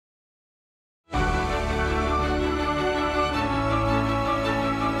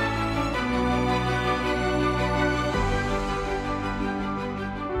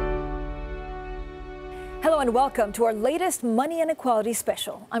and welcome to our latest Money Inequality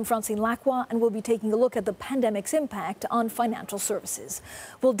special. I'm Francine Lacqua, and we'll be taking a look at the pandemic's impact on financial services.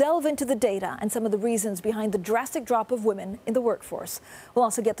 We'll delve into the data and some of the reasons behind the drastic drop of women in the workforce. We'll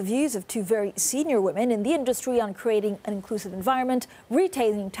also get the views of two very senior women in the industry on creating an inclusive environment,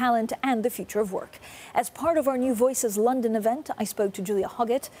 retaining talent, and the future of work. As part of our New Voices London event, I spoke to Julia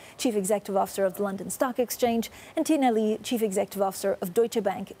Hoggett, Chief Executive Officer of the London Stock Exchange, and Tiina Lee, Chief Executive Officer of Deutsche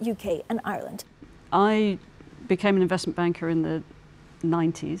Bank, UK and Ireland. I became an investment banker in the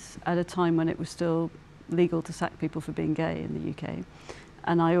 90s at a time when it was still legal to sack people for being gay in the UK.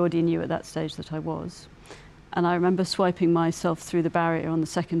 And I already knew at that stage that I was. And I remember swiping myself through the barrier on the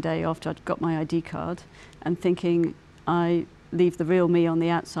second day after I'd got my ID card and thinking, I leave the real me on the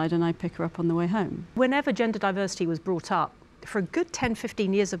outside and I pick her up on the way home. Whenever gender diversity was brought up, for a good 10,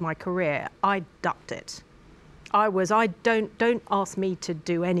 15 years of my career, I ducked it. Don't ask me to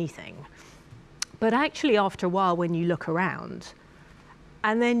do anything. But actually, after a while, when you look around,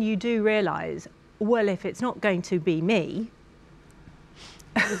 and then you do realise, well, if it's not going to be me,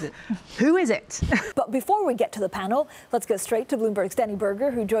 who is it? Who is it? But before we get to the panel, let's go straight to Bloomberg's Danny Berger,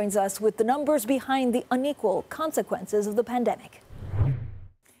 who joins us with the numbers behind the unequal consequences of the pandemic.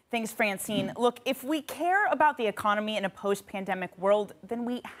 Thanks, Francine. Look, if we care about the economy in a post-pandemic world, then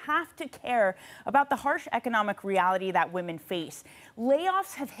we have to care about the harsh economic reality that women face.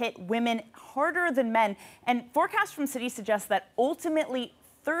 Layoffs have hit women harder than men, and forecasts from Citi suggest that ultimately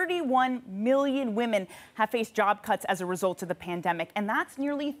 31 million women have faced job cuts as a result of the pandemic, and that's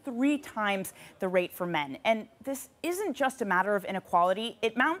nearly 3 times the rate for men. And this isn't just a matter of inequality,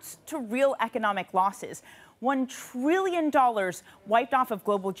 it mounts to real economic losses. $1 trillion wiped off of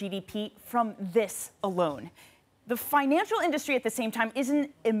global GDP from this alone. The financial industry at the same time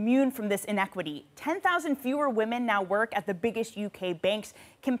isn't immune from this inequity. 10,000 fewer women now work at the biggest UK banks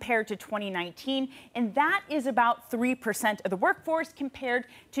compared to 2019, and that is about 3% of the workforce compared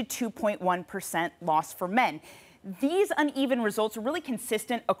to 2.1% loss for men. These uneven results are really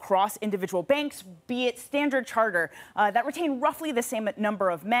consistent across individual banks, be it Standard Chartered, that retain roughly the same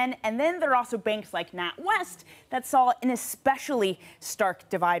number of men. And then there are also banks like NatWest that saw an especially stark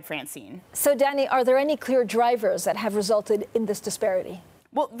divide, Francine. So, Danny, are there any clear drivers that have resulted in this disparity?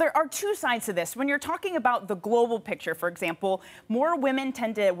 Well, there are two sides to this. When you're talking about the global picture, for example, more women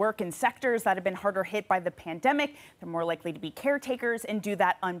tend to work in sectors that have been harder hit by the pandemic. They're more likely to be caretakers and do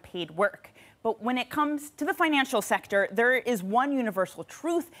that unpaid work. But when it comes to the financial sector, there is one universal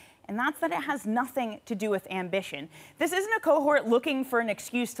truth, and that's that it has nothing to do with ambition. This isn't a cohort looking for an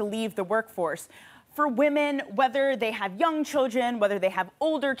excuse to leave the workforce. For women, whether they have young children, whether they have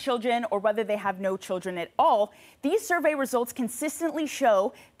older children, or whether they have no children at all, these survey results consistently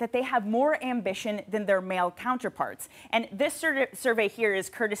show that they have more ambition than their male counterparts. And this survey here is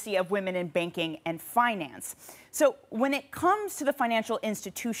courtesy of Women in Banking and Finance. So when it comes to the financial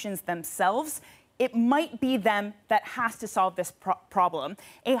institutions themselves, it might be them that has to solve this problem.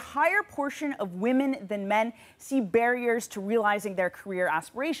 A higher portion of women than men see barriers to realizing their career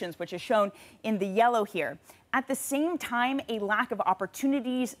aspirations, which is shown in the yellow here. At the same time, a lack of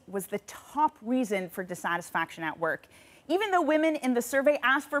opportunities was the top reason for dissatisfaction at work. Even though women in the survey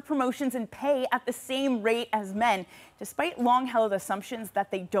asked for promotions and pay at the same rate as men, despite long-held assumptions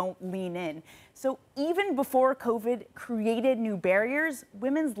that they don't lean in. So even before COVID created new barriers,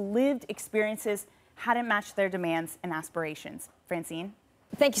 women's lived experiences hadn't matched their demands and aspirations. Francine?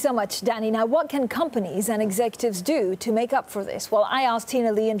 Thank you so much, Danny. Now, what can companies and executives do to make up for this? Well, I asked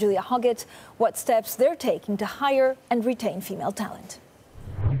Tiina Lee and Julia Hoggett what steps they're taking to hire and retain female talent.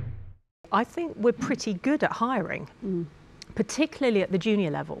 I think we're pretty good at hiring, particularly at the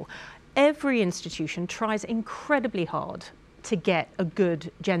junior level. Every institution tries incredibly hard to get a good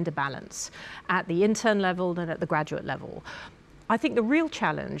gender balance at the intern level and at the graduate level. I think the real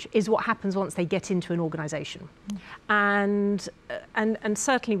challenge is what happens once they get into an organization. And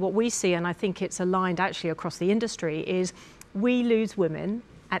certainly what we see, and I think it's aligned actually across the industry, is we lose women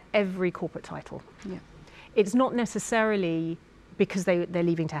at every corporate title. Yeah. It's not necessarily because they're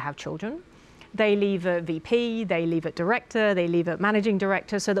leaving to have children. They leave at VP, they leave at director, they leave at managing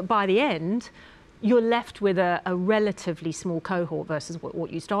director, so that by the end, you're left with a relatively small cohort versus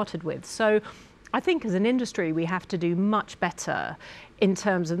what you started with. So I think as an industry, we have to do much better in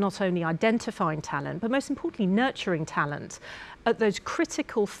terms of not only identifying talent, but most importantly, nurturing talent at those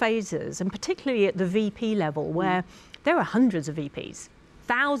critical phases, and particularly at the VP level, where there are hundreds of VPs.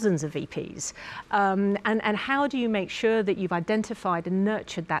 Thousands of VPs, and how do you make sure that you've identified and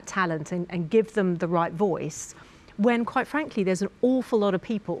nurtured that talent and give them the right voice when, quite frankly, there's an awful lot of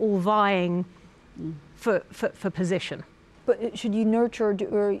people all vying for position? But should you nurture,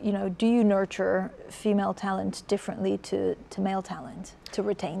 or do you nurture female talent differently to male talent to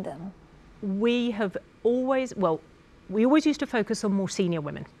retain them? We always used to focus on more senior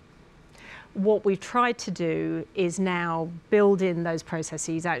women. What we've tried to do is now build in those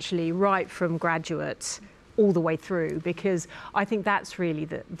processes actually right from graduates all the way through, because I think that's really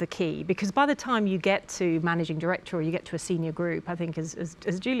the key. Because by the time you get to managing director or you get to a senior group, I think as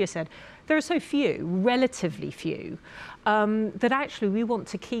Julia said, there are so few, relatively few, that actually we want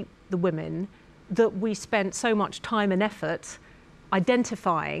to keep the women that we spent so much time and effort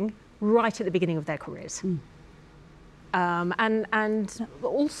identifying right at the beginning of their careers. And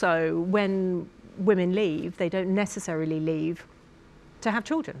also when women leave, they don't necessarily leave to have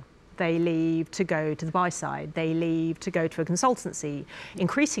children. They leave to go to the buy side. They leave to go to a consultancy.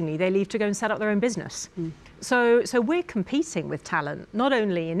 Increasingly, they leave to go and set up their own business. So we're competing with talent, not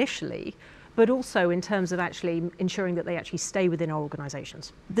only initially, but also in terms of actually ensuring that they actually stay within our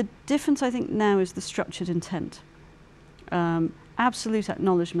organisations. The difference, I think, now is the structured intent. Absolute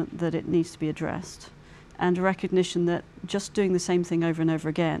acknowledgement that it needs to be addressed, and a recognition that just doing the same thing over and over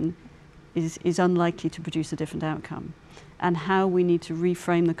again is unlikely to produce a different outcome, and how we need to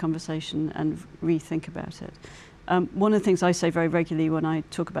reframe the conversation and rethink about it. One of the things I say very regularly when I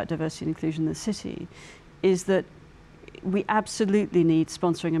talk about diversity and inclusion in the city is that we absolutely need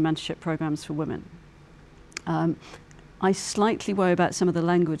sponsoring and mentorship programs for women. I slightly worry about some of the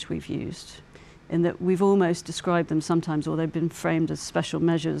language we've used, in that we've almost described them sometimes, or they've been framed as special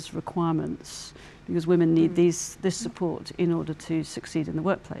measures, requirements, because women need this support in order to succeed in the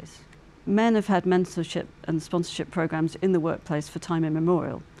workplace. Men have had mentorship and sponsorship programs in the workplace for time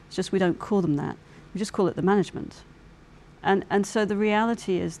immemorial. It's just we don't call them that. We just call it the management. And so the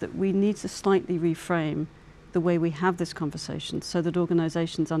reality is that we need to slightly reframe the way we have this conversation so that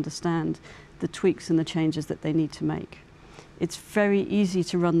organisations understand the tweaks and the changes that they need to make. It's very easy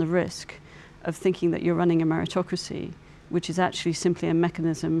to run the risk of thinking that you're running a meritocracy, which is actually simply a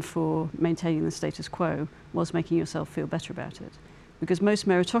mechanism for maintaining the status quo whilst making yourself feel better about it. Because most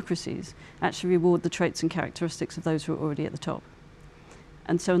meritocracies actually reward the traits and characteristics of those who are already at the top.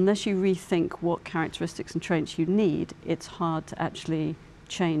 And so unless you rethink what characteristics and traits you need, it's hard to actually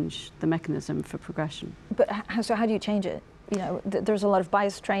change the mechanism for progression. But so how do you change it? There's a lot of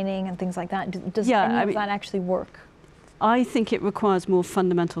bias training and things like that. Does any of that actually work? I think it requires more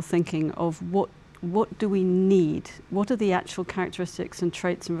fundamental thinking of what do we need? What are the actual characteristics and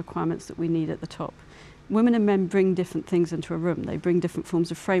traits and requirements that we need at the top? Women and men bring different things into a room. They bring different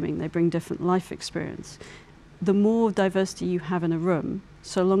forms of framing. They bring different life experience. The more diversity you have in a room,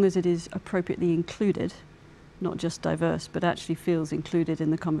 so long as it is appropriately included, not just diverse, but actually feels included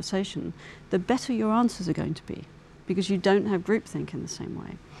in the conversation, the better your answers are going to be, because you don't have groupthink in the same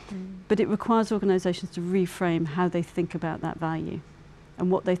way. But it requires organisations to reframe how they think about that value and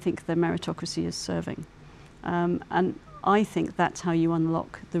what they think their meritocracy is serving. And I think that's how you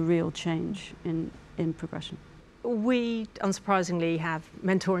unlock the real change in progression. We, unsurprisingly, have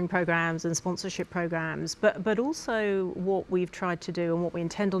mentoring programs and sponsorship programs, but also what we've tried to do and what we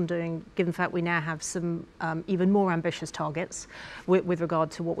intend on doing, given the fact we now have some even more ambitious targets with regard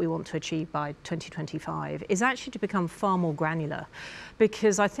to what we want to achieve by 2025, is actually to become far more granular.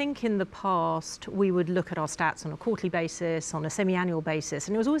 Because I think in the past, we would look at our stats on a quarterly basis, on a semi-annual basis,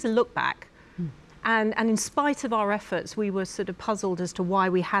 and it was always a look back. And in spite of our efforts, we were sort of puzzled as to why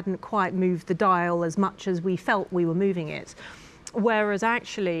we hadn't quite moved the dial as much as we felt we were moving it. Whereas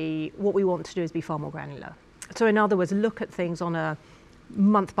actually, what we want to do is be far more granular. So in other words, look at things on a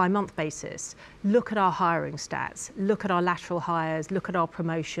month-by-month basis, look at our hiring stats, look at our lateral hires, look at our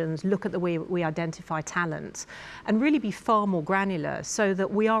promotions, look at the way we identify talent, and really be far more granular so that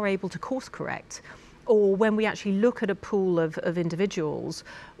we are able to course correct. Or when we actually look at a pool of individuals,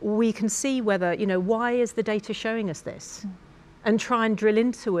 we can see whether, why is the data showing us this? And try and drill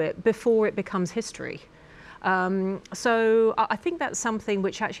into it before it becomes history. So I think that's something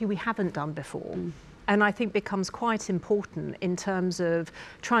which actually we haven't done before. And I think becomes quite important in terms of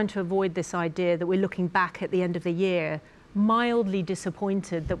trying to avoid this idea that we're looking back at the end of the year mildly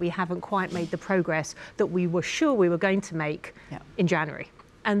disappointed that we haven't quite made the progress that we were sure we were going to make in January.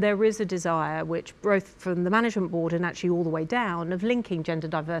 And there is a desire, which both from the management board and actually all the way down, of linking gender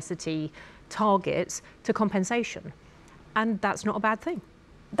diversity targets to compensation. And that's not a bad thing.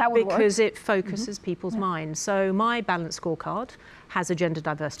 That would because work. It focuses people's minds. So my balanced scorecard has a gender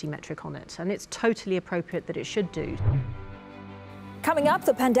diversity metric on it, and it's totally appropriate that it should do. Coming up,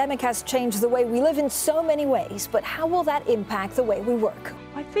 the pandemic has changed the way we live in so many ways, but how will that impact the way we work?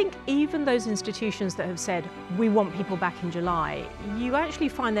 I think even those institutions that have said, we want people back in July, you actually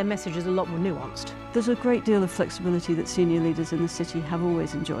find their messages a lot more nuanced. There's a great deal of flexibility that senior leaders in the city have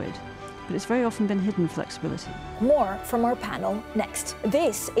always enjoyed, but it's very often been hidden flexibility. More from our panel next.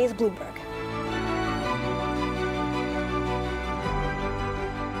 This is Bloomberg.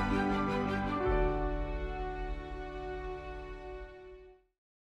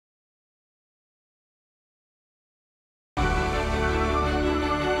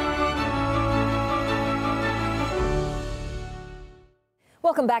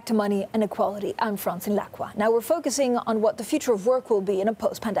 Welcome back to Money and Equality. I'm Francine Lacqua. Now we're focusing on what the future of work will be in a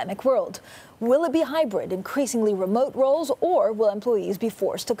post-pandemic world. Will it be hybrid, increasingly remote roles, or will employees be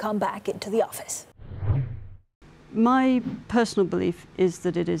forced to come back into the office? My personal belief is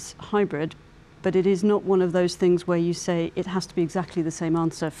that it is hybrid, but it is not one of those things where you say it has to be exactly the same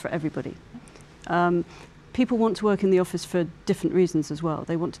answer for everybody. People want to work in the office for different reasons as well.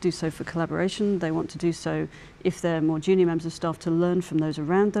 They want to do so for collaboration. They want to do so, if they're more junior members of staff, to learn from those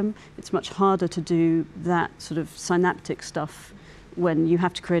around them. It's much harder to do that sort of synaptic stuff when you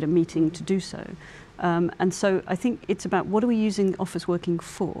have to create a meeting to do so. And so I think it's about, what are we using office working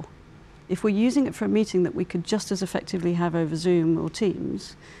for? If we're using it for a meeting that we could just as effectively have over Zoom or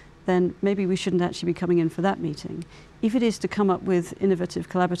Teams, then maybe we shouldn't actually be coming in for that meeting. If it is to come up with innovative,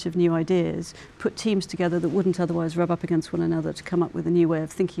 collaborative new ideas, put teams together that wouldn't otherwise rub up against one another to come up with a new way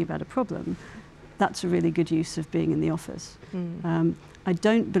of thinking about a problem, that's a really good use of being in the office. I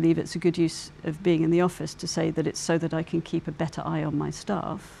don't believe it's a good use of being in the office to say that it's so that I can keep a better eye on my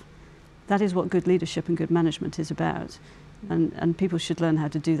staff. That is what good leadership and good management is about. And people should learn how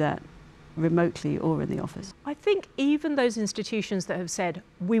to do that remotely or in the office. I think even those institutions that have said,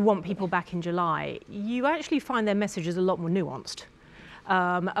 we want people back in July, you actually find their messages a lot more nuanced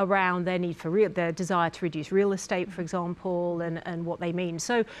around their need for their desire to reduce real estate, for example, and what they mean.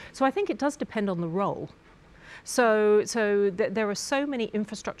 So I think it does depend on the role. So there are so many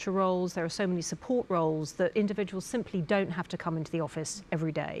infrastructure roles, there are so many support roles that individuals simply don't have to come into the office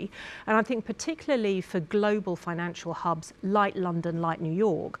every day. And I think particularly for global financial hubs like London, like New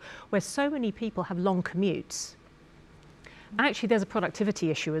York, where so many people have long commutes, actually there's a productivity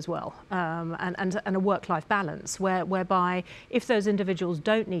issue as well, and a work-life balance whereby if those individuals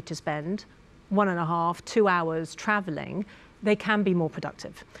don't need to spend 1.5, 2 hours traveling, they can be more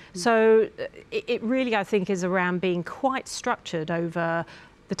productive. So it really, I think, is around being quite structured over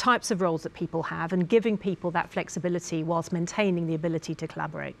the types of roles that people have and giving people that flexibility whilst maintaining the ability to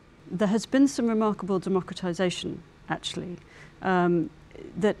collaborate. There has been some remarkable democratization, actually,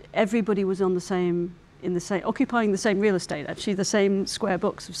 that everybody was on the same, occupying the same real estate, actually the same square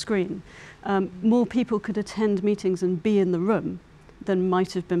box of screen. More people could attend meetings and be in the room than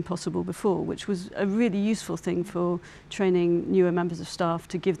might have been possible before, which was a really useful thing for training newer members of staff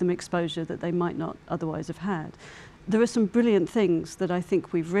to give them exposure that they might not otherwise have had. There are some brilliant things that I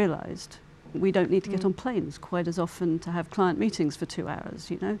think we've realized. We don't need to get on planes quite as often to have client meetings for 2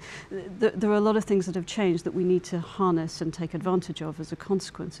 hours, you know. There are a lot of things that have changed that we need to harness and take advantage of as a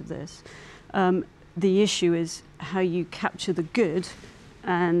consequence of this. The issue is how you capture the good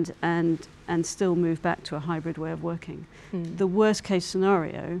and still move back to a hybrid way of working. The worst case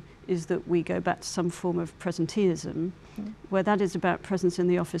scenario is that we go back to some form of presenteeism, where that is about presence in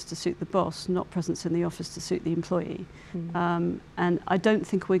the office to suit the boss, not presence in the office to suit the employee. And I don't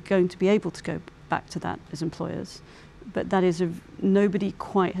think we're going to be able to go back to that as employers, but that is nobody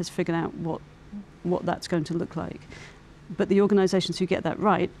quite has figured out what that's going to look like. But the organisations who get that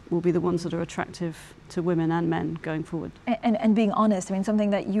right will be the ones that are attractive to women and men going forward. And being honest, I mean, something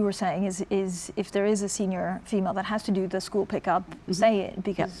that you were saying is if there is a senior female that has to do the school pickup, say it,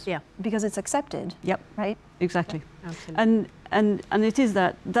 because it's accepted. Yep. Right? Exactly. Absolutely. And it is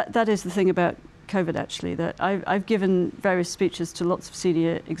that is the thing about COVID, actually, that I've given various speeches to lots of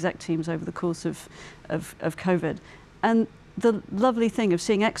senior exec teams over the course of COVID. And the lovely thing of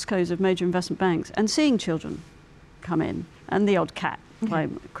seeing excos of major investment banks and seeing children come in and the odd cat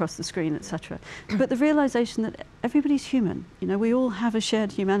climb across the screen, etc. But the realization that everybody's human, you know, we all have a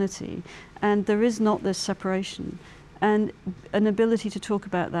shared humanity and there is not this separation, and an ability to talk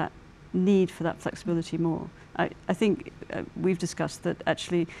about that need for that flexibility more. I think we've discussed that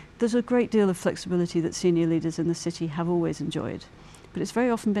actually there's a great deal of flexibility that senior leaders in the city have always enjoyed, but it's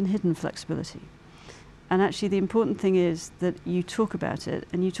very often been hidden flexibility. And actually the important thing is that you talk about it,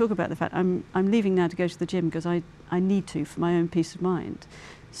 and you talk about the fact I'm leaving now to go to the gym because I need to for my own peace of mind,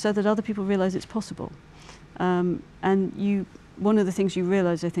 so that other people realize it's possible. One of the things you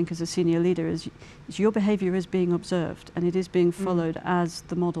realise, I think, as a senior leader is your behaviour is being observed and it is being followed as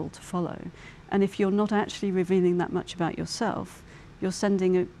the model to follow. And if you're not actually revealing that much about yourself, you're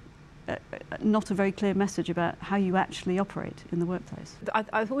sending not a very clear message about how you actually operate in the workplace.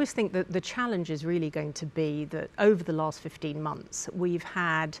 I always think that the challenge is really going to be that over the last 15 months,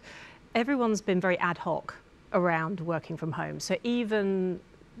 everyone's been very ad hoc around working from home. So even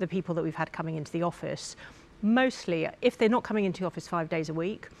the people that we've had coming into the office, mostly, if they're not coming into the office 5 days a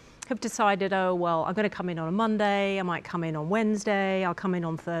week, have decided, oh, well, I'm going to come in on a Monday, I might come in on Wednesday, I'll come in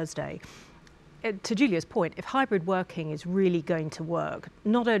on Thursday. To Julia's point, if hybrid working is really going to work,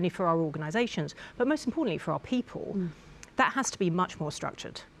 not only for our organisations, but most importantly for our people, that has to be much more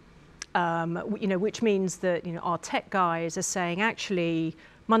structured. Which means that our tech guys are saying, actually,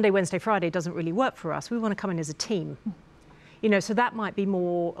 Monday, Wednesday, Friday doesn't really work for us. We want to come in as a team. So that might be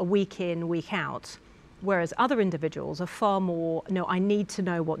more a week in, week out. Whereas other individuals are far more, no, I need to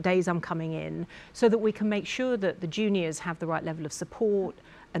know what days I'm coming in so that we can make sure that the juniors have the right level of support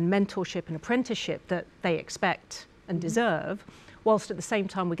and mentorship and apprenticeship that they expect and deserve, whilst at the same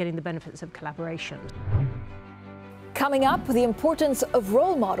time we're getting the benefits of collaboration. Coming up, the importance of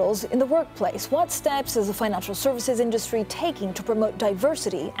role models in the workplace. What steps is the financial services industry taking to promote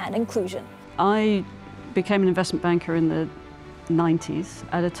diversity and inclusion? I became an investment banker in the 90s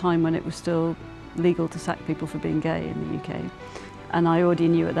at a time when it was still legal to sack people for being gay in the UK, and I already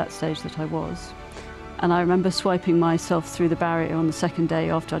knew at that stage that I was. And I remember swiping myself through the barrier on the second day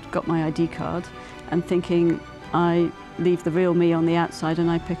after I'd got my ID card and thinking, I leave the real me on the outside and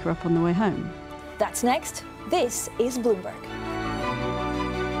I pick her up on the way home. That's next. This is Bloomberg.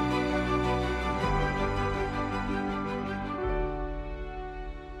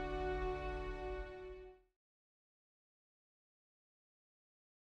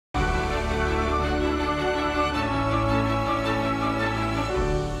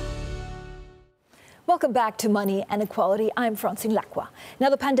 Welcome back to Money and Equality. I'm Francine Lacqua. Now,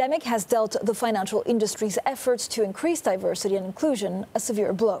 the pandemic has dealt the financial industry's efforts to increase diversity and inclusion a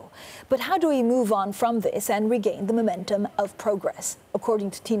severe blow. But how do we move on from this and regain the momentum of progress?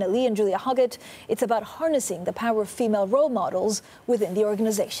 According to Tiina Lee and Julia Hoggett, it's about harnessing the power of female role models within the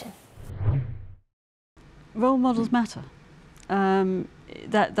organization. Role models matter.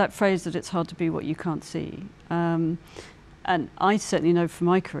 That phrase that it's hard to be what you can't see. And I certainly know from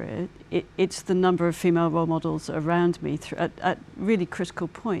my career, it's the number of female role models around me at really critical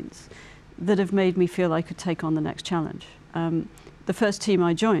points that have made me feel I could take on the next challenge. The first team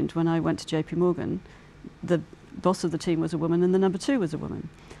I joined when I went to JP Morgan, the boss of the team was a woman and the number 2 was a woman.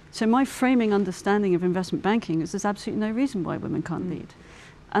 So my framing understanding of investment banking is there's absolutely no reason why women can't lead.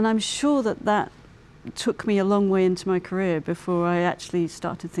 And I'm sure that took me a long way into my career before I actually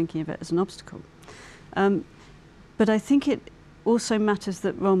started thinking of it as an obstacle. But I think it also matters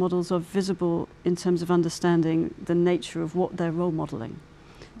that role models are visible in terms of understanding the nature of what they're role modeling.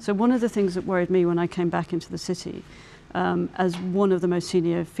 So one of the things that worried me when I came back into the city as one of the most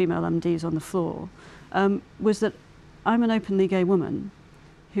senior female MDs on the floor was that I'm an openly gay woman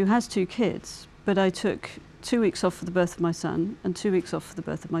who has 2 kids, but I took 2 weeks off for the birth of my son and 2 weeks off for the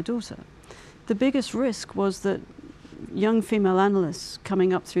birth of my daughter. The biggest risk was that young female analysts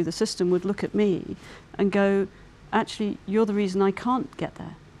coming up through the system would look at me and go, actually, you're the reason I can't get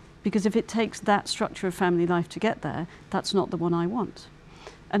there. Because if it takes that structure of family life to get there, that's not the one I want.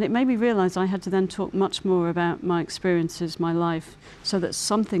 And it made me realize I had to then talk much more about my experiences, my life, so that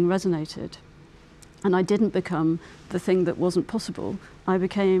something resonated. And I didn't become the thing that wasn't possible. I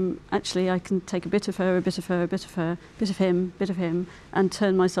became, actually, I can take a bit of her, a bit of her, a bit of her, a bit of him, and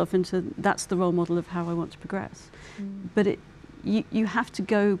turn myself into, that's the role model of how I want to progress. But you have to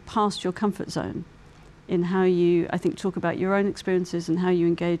go past your comfort zone in how you, I think, talk about your own experiences and how you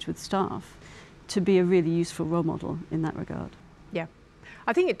engage with staff to be a really useful role model in that regard. Yeah.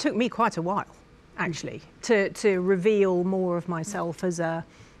 I think it took me quite a while, actually, to reveal more of myself as a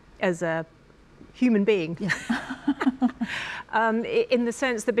human being. Yeah. In the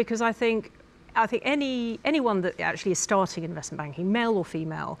sense that, because I think anyone that actually is starting investment banking, male or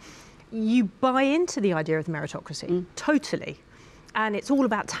female, you buy into the idea of the meritocracy, totally. And it's all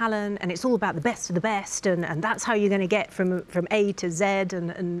about talent, and it's all about the best of the best, and that's how you're going to get from A to Z,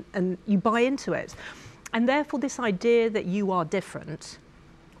 and you buy into it. And therefore, this idea that you are different,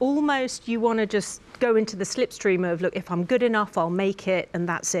 almost you want to just go into the slipstream of, look, if I'm good enough, I'll make it, and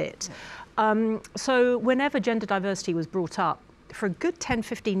that's it. So whenever gender diversity was brought up, for a good 10,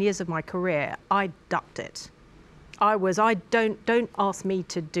 15 years of my career, I ducked it. Don't ask me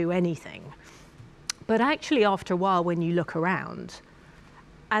to do anything. But actually, after a while, when you look around,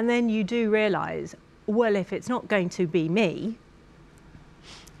 and then you do realize well, if it's not going to be me,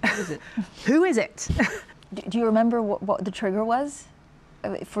 Who is it? who is it? Do you remember what the trigger was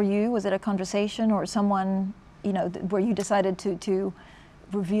for you? Was it a conversation or someone, you know, where you decided to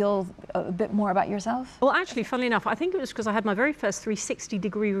reveal a bit more about yourself? Well, actually, funnily enough, I think it was because I had my very first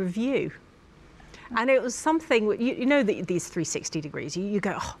 360-degree review. And it was something, you know, these 360 degrees, you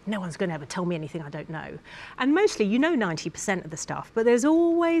go, oh, no one's going to ever tell me anything I don't know. And mostly you know 90% of the stuff, but there's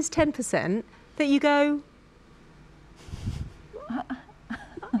always 10% that you go,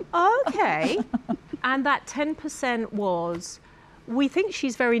 okay. And that 10% was, we think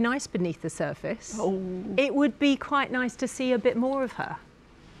she's very nice beneath the surface. Oh. It would be quite nice to see a bit more of her.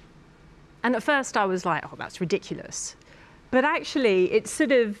 And at first I was like, oh, that's ridiculous. But actually it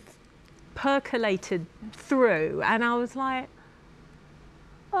sort of percolated through and I was like,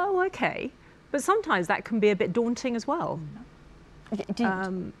 oh, okay. But sometimes that can be a bit daunting as well.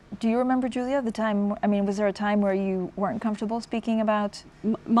 Do you remember, Julia, the time, I mean, was there a time where you weren't comfortable speaking about?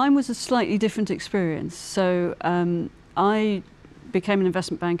 Mine was a slightly different experience. So I became an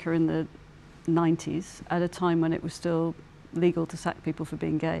investment banker in the 90s at a time when it was still legal to sack people for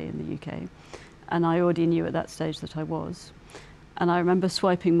being gay in the UK. And I already knew at that stage that I was. And I remember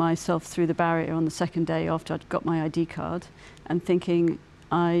swiping myself through the barrier on the second day after I'd got my ID card and thinking,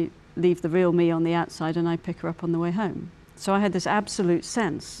 I leave the real me on the outside and I pick her up on the way home. So I had this absolute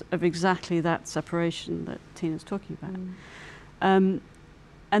sense of exactly that separation that Tina's talking about.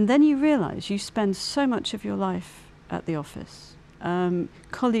 And then you realise you spend so much of your life at the office.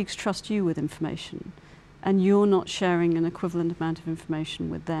 Colleagues trust you with information and you're not sharing an equivalent amount of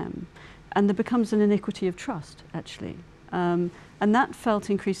information with them. And there becomes an iniquity of trust, actually. And that felt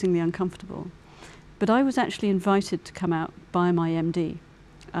increasingly uncomfortable. But I was actually invited to come out by my MD.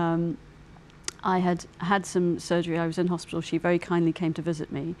 I had had some surgery, I was in hospital, she very kindly came to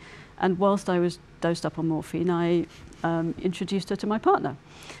visit me. And whilst I was dosed up on morphine, I introduced her to my partner.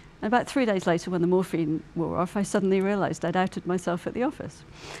 And about 3 days later, when the morphine wore off, I suddenly realised I'd outed myself at the office.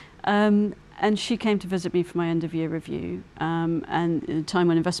 And she came to visit me for my end-of-year review, and at a time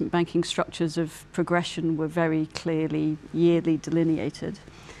when investment banking structures of progression were very clearly yearly delineated,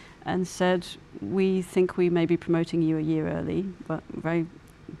 and said, we think we may be promoting you a year early, but very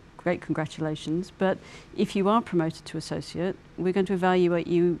great congratulations, but if you are promoted to associate, we're going to evaluate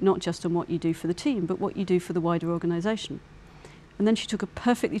you not just on what you do for the team, but what you do for the wider organisation. And then she took a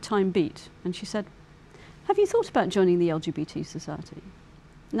perfectly timed beat, and she said, have you thought about joining the LGBT Society?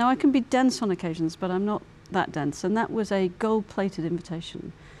 Now, I can be dense on occasions, but I'm not that dense. And that was a gold-plated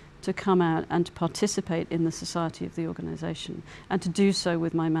invitation to come out and to participate in the society of the organisation, and to do so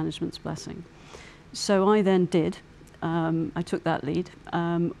with my management's blessing. So I then did. I took that lead,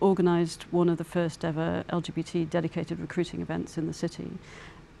 organised one of the first ever LGBT dedicated recruiting events in the city.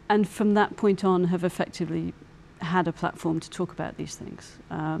 And from that point on, have effectively had a platform to talk about these things.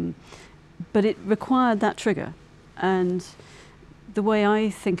 But it required that trigger. And the way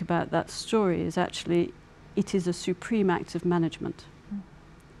I think about that story is actually, it is a supreme act of management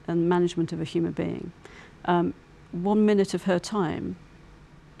and management of a human being. 1 minute of her time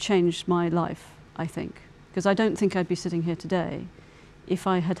changed my life, I think, because I don't think I'd be sitting here today if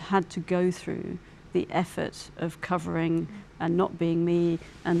I had had to go through the effort of covering and not being me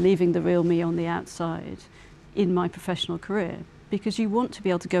and leaving the real me on the outside in my professional career. Because you want to be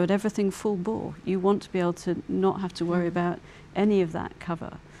able to go at everything full bore. You want to be able to not have to worry about any of that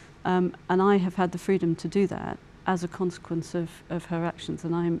cover. And I have had the freedom to do that as a consequence of her actions,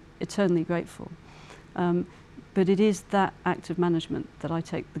 and I'm eternally grateful. But it is that act of management that I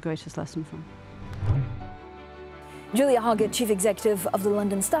take the greatest lesson from. Julia Hoggett, Chief Executive of the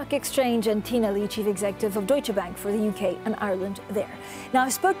London Stock Exchange, and Tiina Lee, Chief Executive of Deutsche Bank for the UK and Ireland there. Now, I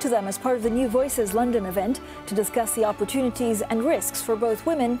spoke to them as part of the New Voices London event to discuss the opportunities and risks for both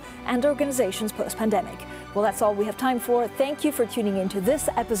women and organisations post-pandemic. Well, that's all we have time for. Thank you for tuning in to this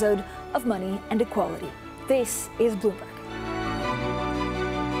episode of Money and Equality. This is Bloomberg.